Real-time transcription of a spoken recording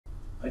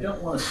I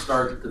don't want to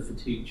start the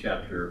fatigue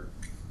chapter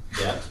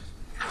yet.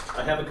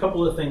 I have a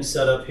couple of things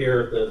set up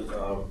here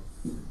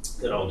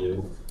that I'll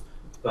do.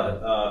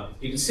 But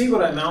you can see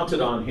what I mounted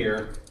on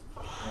here,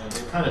 and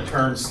it kind of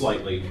turns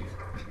slightly.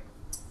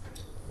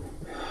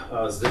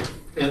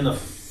 In the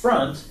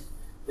front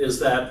is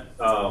that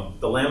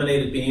the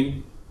laminated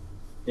beam.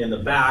 In the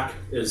back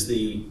is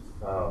the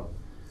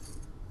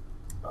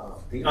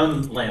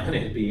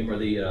unlaminated beam, or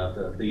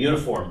the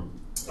uniform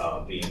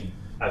beam.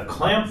 I've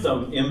clamped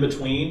them in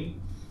between,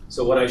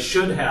 so what I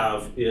should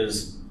have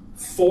is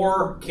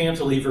 4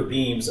 cantilever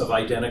beams of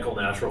identical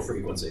natural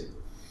frequency.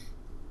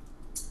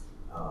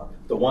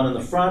 The one in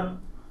the front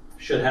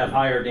should have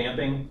higher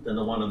damping than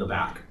the one in the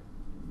back.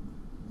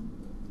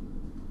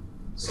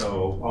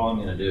 So all I'm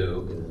going to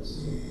do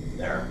is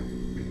there.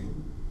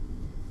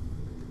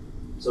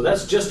 So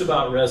that's just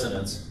about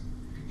resonance.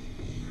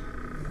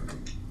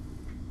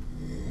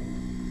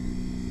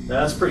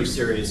 That's pretty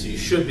serious. You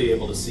should be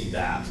able to see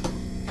that.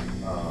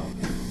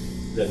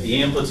 That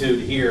the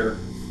amplitude here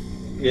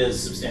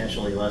is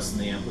substantially less than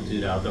the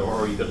amplitude out there,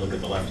 or you could look at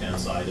the left-hand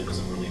side. It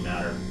doesn't really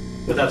matter.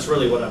 But that's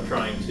really what I'm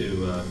trying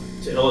to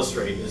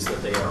illustrate, is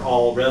that they are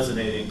all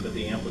resonating, but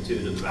the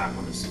amplitude of the back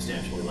one is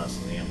substantially less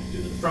than the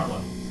amplitude of the front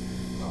one.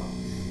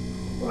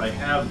 What I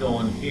have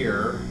going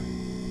here,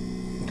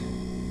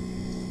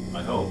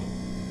 I hope,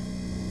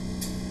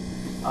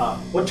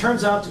 what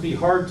turns out to be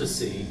hard to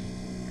see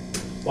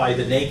by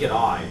the naked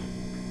eye,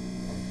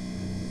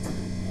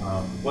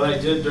 what I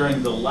did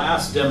during the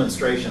last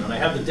demonstration, and I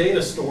have the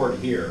data stored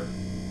here,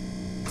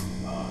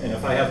 and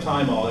if I have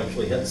time I'll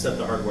actually set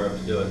the hardware up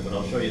to do it, but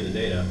I'll show you the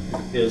data,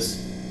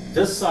 is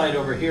this side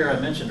over here. I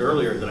mentioned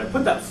earlier that I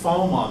put that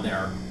foam on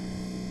there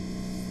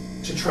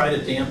to try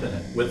to dampen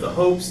it, with the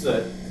hopes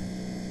that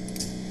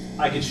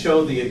I could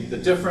show the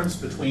difference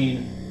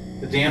between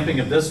the damping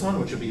of this one,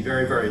 which would be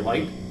very, very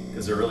light,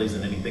 because there really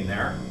isn't anything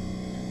there,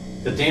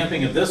 the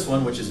damping of this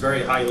one, which is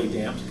very highly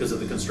damped because of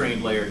the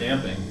constrained layer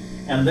damping,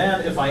 and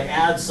then if I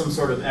add some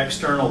sort of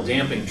external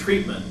damping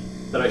treatment,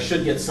 that I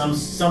should get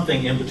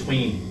something in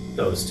between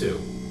those two.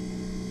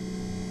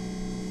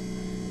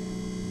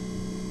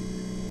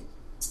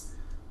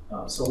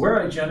 So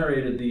where I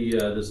generated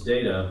this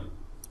data,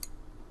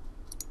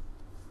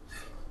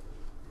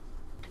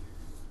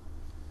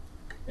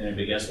 and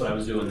anybody guess what I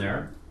was doing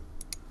there?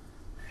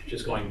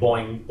 Just going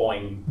boing,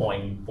 boing,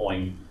 boing,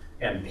 boing,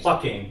 and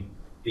plucking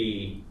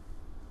the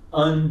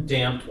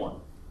undamped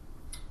one.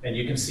 And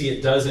you can see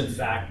it does in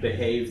fact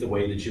behave the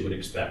way that you would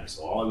expect.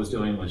 So all I was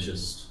doing was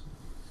just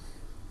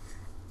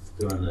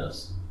doing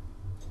this.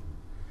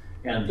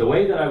 And the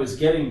way that I was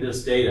getting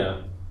this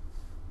data,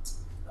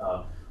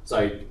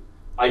 so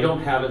I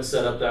don't have it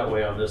set up that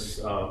way on this,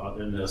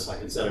 in this. I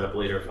can set it up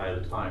later if I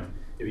have the time.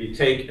 If you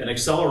take an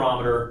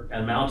accelerometer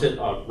and mount it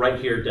right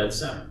here dead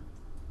center.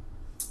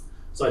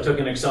 So I took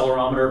an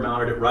accelerometer,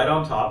 mounted it right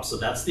on top, so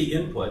that's the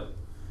input.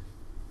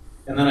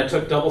 And then I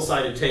took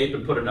double-sided tape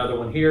and put another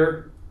one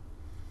here.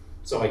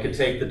 So I could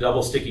take the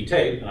double sticky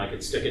tape and I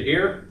could stick it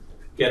here,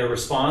 get a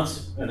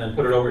response, and then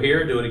put it over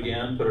here, do it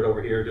again, put it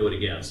over here, do it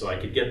again. So I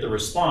could get the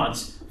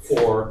response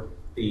for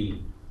the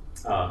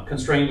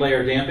constrained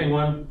layer damping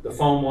one, the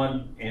foam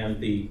one, and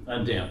the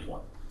undamped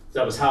one. So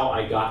that was how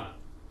I got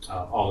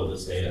all of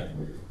this data.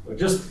 But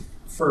just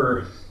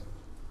for,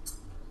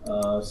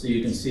 so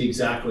you can see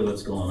exactly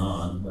what's going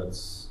on,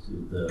 let's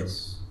do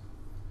this.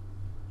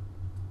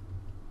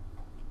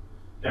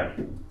 There.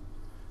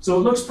 So it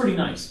looks pretty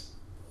nice.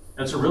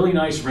 That's a really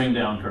nice ring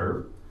down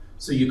curve.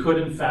 So you could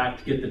in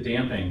fact get the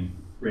damping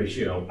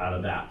ratio out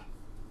of that.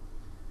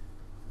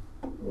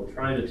 We'll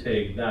try to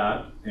take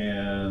that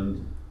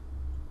and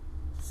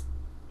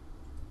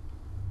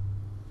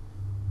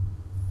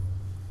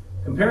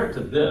compare it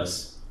to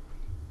this.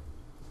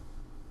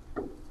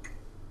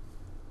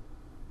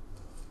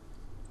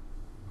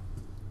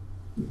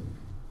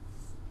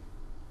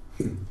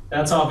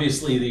 That's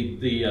obviously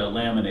the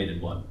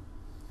laminated one.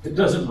 It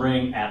doesn't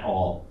ring at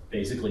all,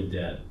 basically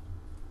dead.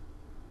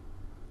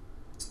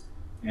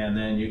 And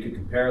then you could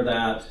compare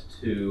that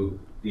to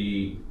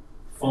the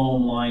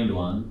foam lined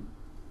one.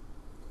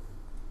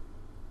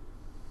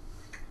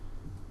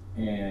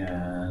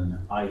 And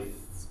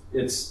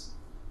it's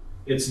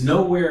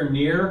nowhere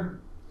near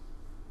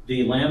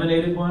the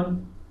laminated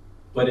one,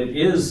 but it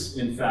is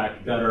in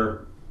fact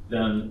better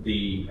than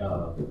the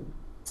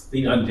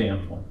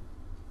undamped one.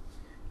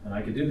 And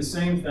I could do the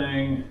same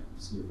thing.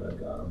 Let's see if I've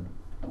got them.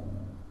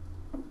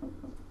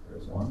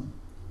 There's one.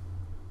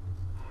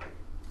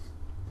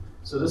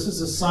 So this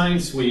is a sine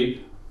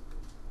sweep.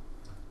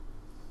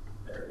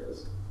 There it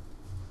is.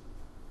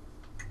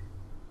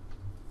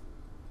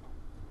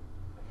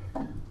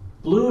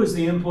 Blue is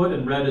the input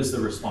and red is the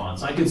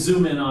response. I could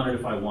zoom in on it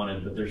if I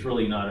wanted, but there's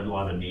really not a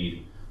lot of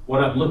need.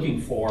 What I'm looking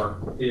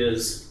for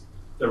is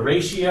the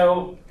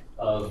ratio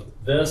of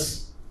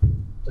this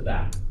to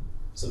that.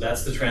 So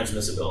that's the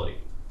transmissibility.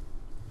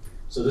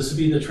 So this would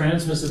be the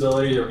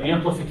transmissibility or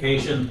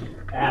amplification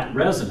at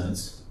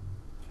resonance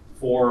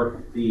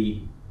for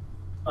the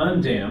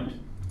undamped.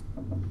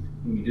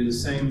 You can do the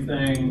same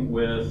thing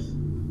with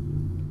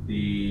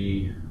the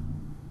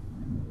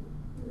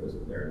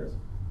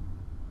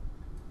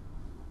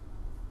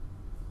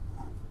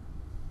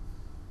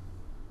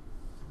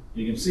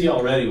You can see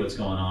already what's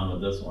going on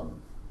with this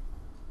one.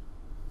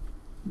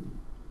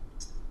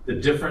 The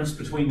difference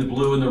between the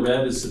blue and the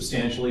red is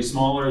substantially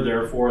smaller,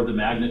 therefore the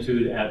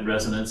magnitude at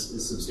resonance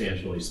is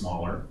substantially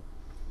smaller.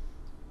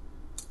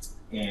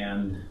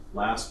 And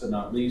last but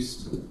not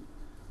least,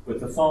 with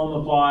the foam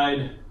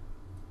applied,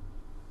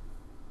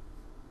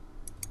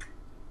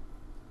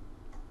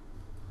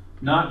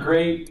 not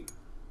great,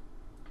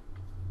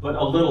 but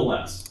a little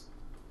less.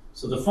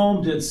 So the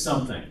foam did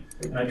something.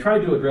 And I tried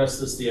to address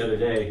this the other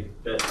day,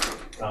 that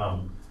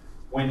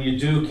when you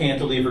do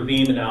cantilever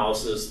beam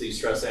analysis, these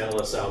stress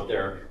analysts out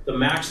there, the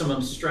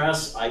maximum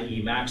stress,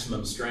 i.e.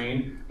 maximum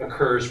strain,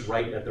 occurs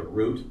right at the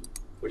root,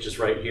 which is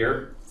right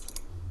here,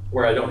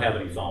 where I don't have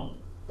any foam.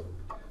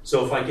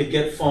 So if I could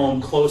get foam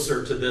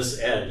closer to this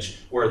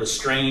edge where the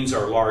strains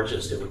are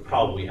largest, it would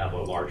probably have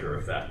a larger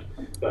effect.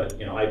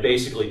 But I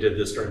basically did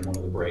this during one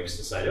of the breaks,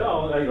 decided,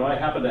 I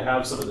happen to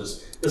have some of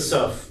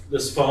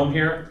this foam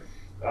here.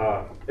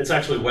 It's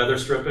actually weather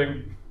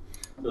stripping,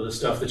 so the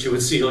stuff that you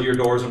would seal your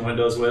doors and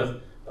windows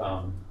with.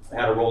 I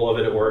had a roll of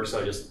it at work, so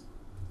I just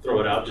throw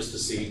it out just to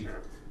see,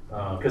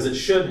 because it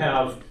should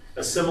have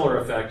a similar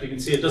effect. You can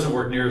see it doesn't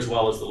work near as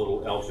well as the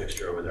little L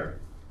fixture over there.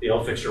 The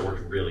L fixture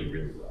works really,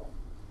 really well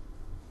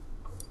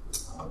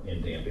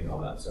in damping all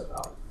that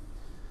stuff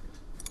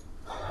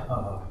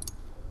out.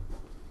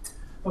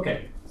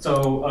 Okay,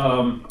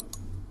 so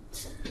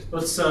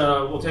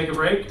we'll take a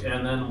break,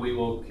 and then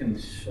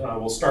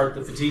we'll start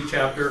the fatigue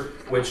chapter,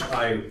 which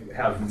I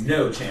have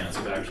no chance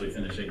of actually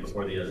finishing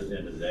before the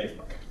end of the day,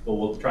 but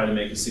we'll try to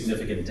make a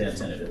significant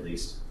dent in it at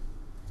least.